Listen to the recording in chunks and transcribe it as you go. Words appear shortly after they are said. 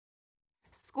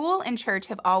School and church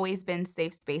have always been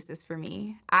safe spaces for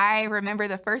me. I remember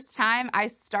the first time I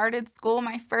started school,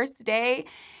 my first day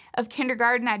of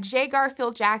kindergarten at J.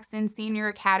 Garfield Jackson Senior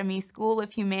Academy School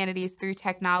of Humanities through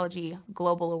Technology,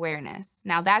 Global Awareness.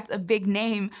 Now that's a big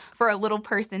name for a little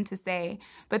person to say,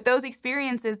 but those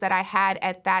experiences that I had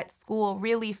at that school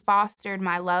really fostered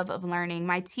my love of learning.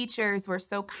 My teachers were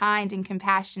so kind and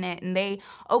compassionate, and they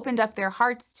opened up their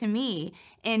hearts to me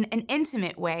in an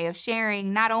intimate way of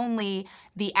sharing not only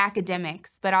the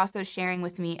academics, but also sharing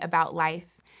with me about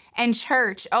life. And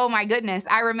church, oh my goodness,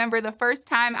 I remember the first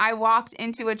time I walked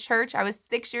into a church, I was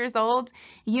 6 years old,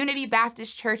 Unity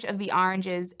Baptist Church of the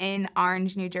Oranges in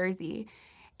Orange, New Jersey.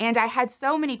 And I had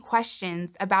so many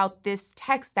questions about this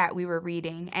text that we were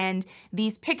reading and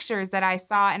these pictures that I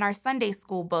saw in our Sunday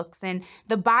school books and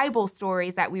the Bible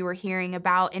stories that we were hearing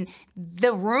about and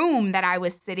the room that I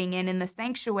was sitting in the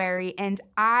sanctuary. And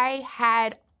I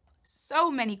had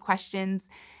so many questions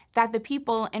that the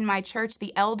people in my church,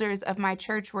 the elders of my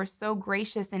church, were so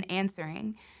gracious in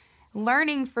answering.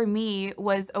 Learning for me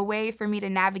was a way for me to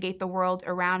navigate the world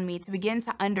around me, to begin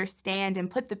to understand and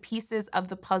put the pieces of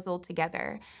the puzzle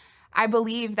together. I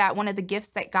believe that one of the gifts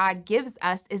that God gives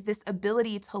us is this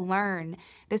ability to learn,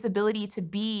 this ability to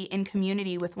be in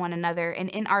community with one another. And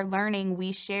in our learning,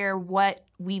 we share what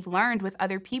we've learned with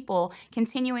other people,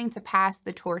 continuing to pass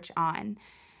the torch on.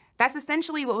 That's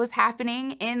essentially what was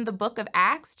happening in the book of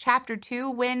Acts, chapter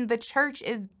 2, when the church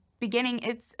is beginning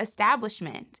its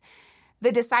establishment.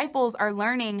 The disciples are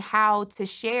learning how to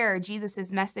share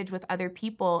Jesus's message with other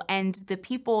people, and the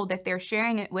people that they're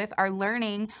sharing it with are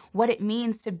learning what it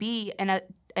means to be an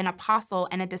apostle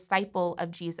and a disciple of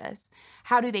Jesus.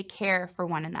 How do they care for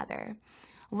one another?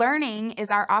 Learning is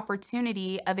our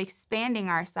opportunity of expanding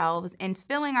ourselves and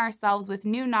filling ourselves with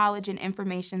new knowledge and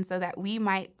information so that we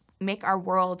might make our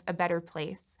world a better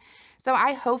place. So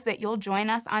I hope that you'll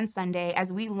join us on Sunday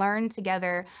as we learn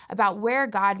together about where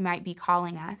God might be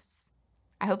calling us.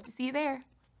 I hope to see you there.